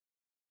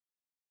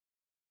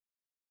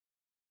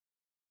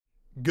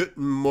Good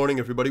morning,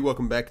 everybody.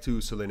 Welcome back to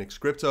Cilinix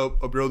Crypto.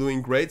 Hope you're all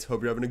doing great.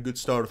 Hope you're having a good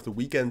start of the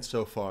weekend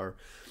so far.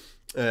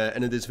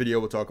 And in this video,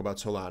 we'll talk about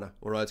Solana.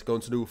 All right, going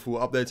to do a full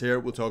update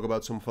here. We'll talk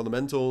about some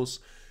fundamentals.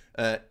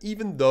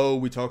 Even though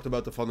we talked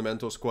about the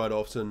fundamentals quite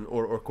often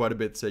or quite a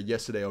bit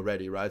yesterday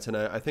already, right? And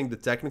I think the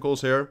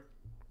technicals here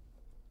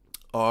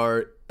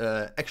are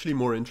actually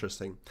more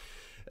interesting.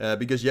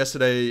 Because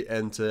yesterday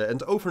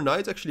and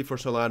overnight actually for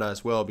Solana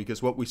as well,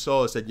 because what we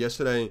saw is that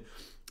yesterday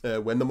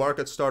when the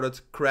market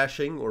started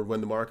crashing or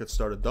when the market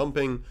started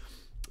dumping,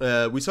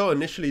 we saw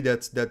initially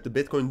that the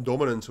Bitcoin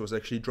dominance was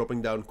actually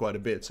dropping down quite a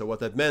bit. So what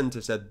that meant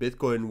is that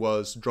Bitcoin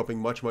was dropping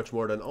much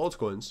more than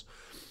altcoins.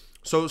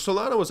 So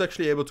Solana was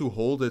actually able to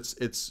hold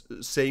its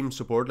same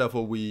support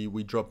level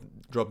we dropped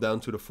down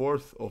to the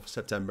 4th of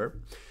September,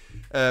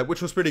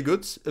 which was pretty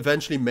good.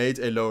 Eventually made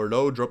a lower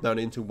low, dropped down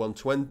into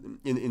 120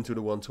 into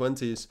the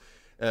 120s,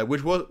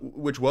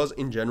 which was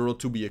in general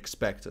to be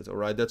expected. All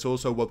right, that's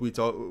also what we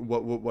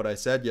what I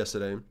said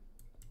yesterday.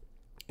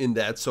 In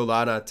that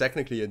Solana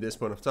technically at this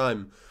point of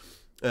time,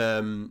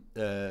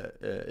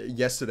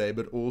 yesterday,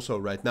 but also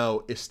right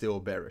now is still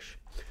bearish.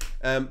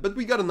 But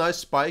we got a nice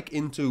spike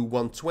into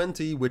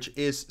 120, which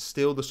is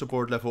still the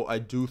support level I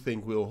do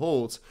think will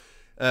hold.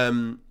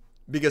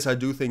 Because I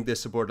do think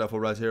this support level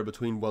right here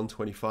between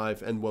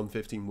 125 and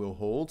 115 will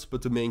hold.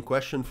 But the main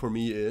question for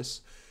me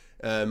is,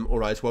 all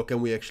right, well, can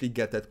we actually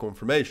get that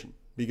confirmation?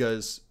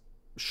 Because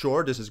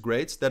sure, this is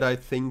great that I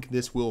think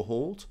this will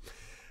hold.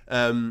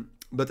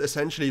 But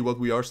essentially what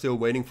we are still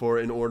waiting for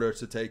in order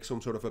to take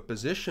some sort of a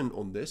position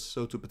on this,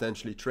 so to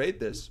potentially trade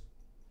this,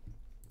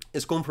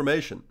 is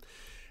confirmation.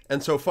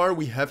 And so far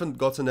we haven't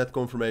gotten that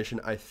confirmation.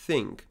 I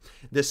think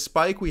this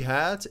spike we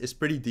had is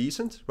pretty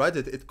decent, right?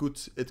 It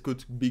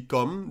could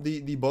become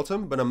the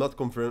bottom, but I'm not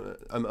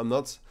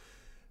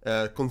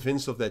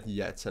convinced of that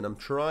yet. And I'm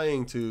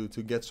trying to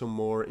get some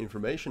more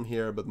information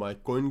here, but my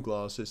coin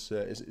glass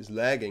is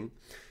lagging.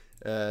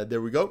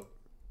 There we go.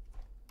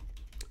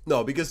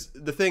 No, because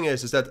the thing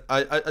is that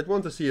I'd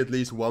want to see at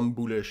least one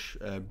bullish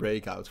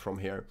breakout from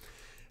here.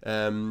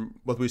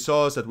 What we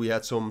saw is that we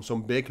had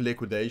some big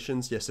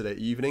liquidations yesterday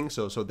evening,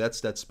 so that's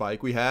that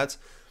spike we had,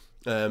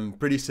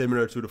 pretty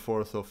similar to the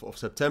 4th of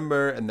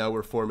September, and now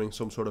we're forming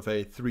some sort of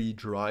a 3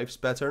 drives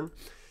pattern,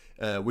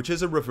 which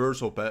is a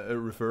reversal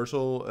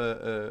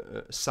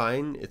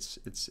sign.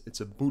 It's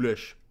a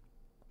bullish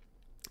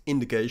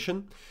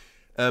indication,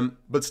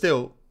 but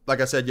still, like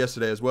I said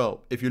yesterday as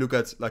well, if you look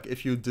at, like,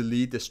 if you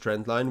delete this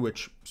trend line,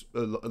 which a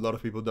lot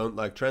of people don't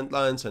like trend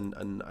lines,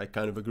 and I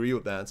kind of agree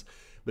with that.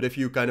 But if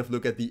you kind of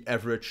look at the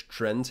average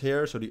trend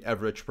here, so the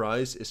average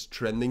price is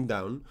trending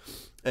down,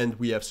 and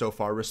we have so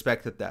far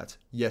respected that.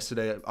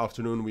 Yesterday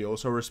afternoon, we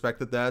also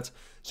respected that.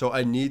 So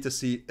I need to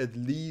see at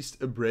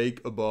least a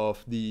break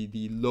above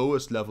the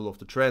lowest level of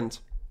the trend,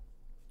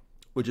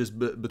 which is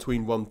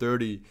between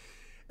 130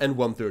 and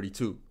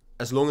 132.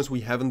 As long as we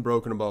haven't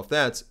broken above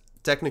that,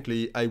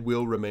 technically I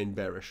will remain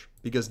bearish,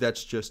 because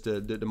that's just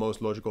the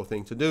most logical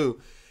thing to do.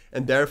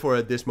 And therefore,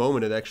 at this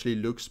moment, it actually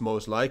looks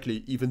most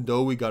likely, even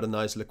though we got a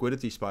nice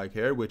liquidity spike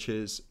here, which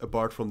is,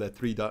 apart from that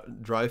 3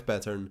 drive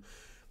pattern,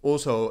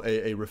 also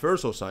a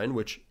reversal sign,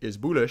 which is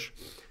bullish.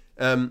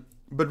 But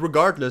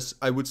regardless,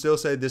 I would still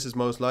say this is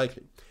most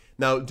likely.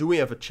 Now, do we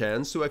have a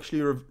chance to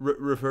actually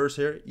reverse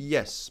here?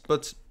 Yes,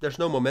 but there's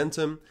no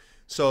momentum.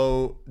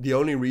 So the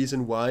only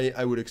reason why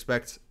I would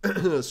expect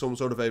some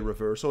sort of a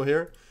reversal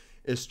here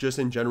is just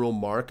in general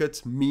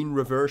market mean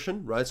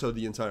reversion, right? So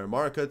the entire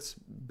market,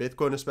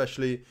 Bitcoin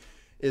especially,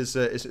 is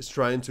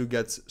trying to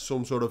get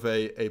some sort of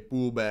a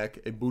pullback,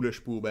 a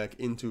bullish pullback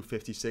into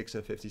 56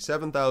 and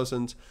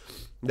 57,000.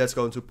 That's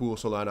going to pull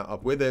Solana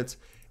up with it.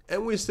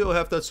 And we still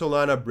have that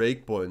Solana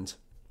breakpoint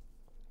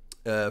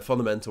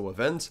fundamental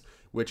event,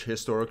 which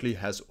historically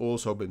has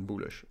also been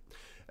bullish.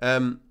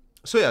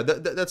 So yeah,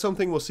 that's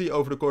something we'll see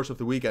over the course of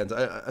the weekend.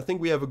 I think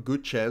we have a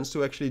good chance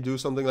to actually do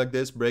something like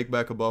this, break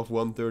back above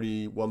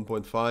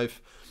 131.5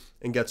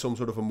 and get some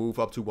sort of a move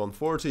up to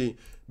 140.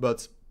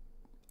 But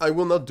I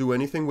will not do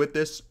anything with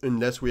this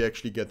unless we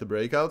actually get the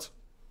breakout.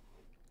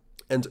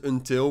 And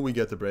until we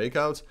get the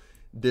breakout,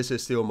 this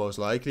is still most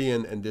likely,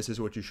 and this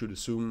is what you should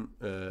assume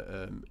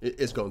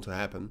is going to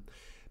happen.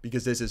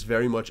 Because this is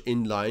very much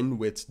in line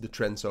with the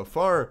trend so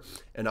far,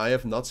 and I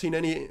have not seen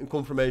any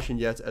confirmation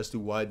yet as to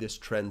why this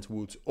trend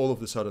would all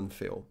of a sudden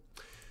fail.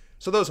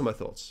 So those are my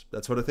thoughts.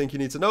 That's what I think you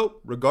need to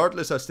know.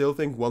 Regardless, I still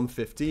think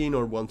 115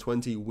 or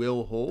 120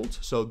 will hold,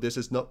 so this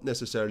is not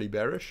necessarily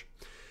bearish,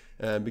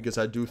 because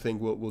I do think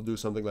we'll do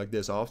something like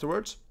this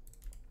afterwards.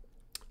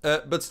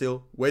 But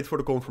still, wait for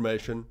the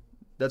confirmation.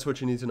 That's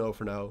what you need to know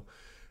for now.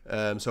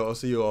 So I'll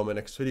see you all in my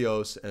next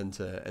videos,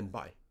 and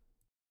bye.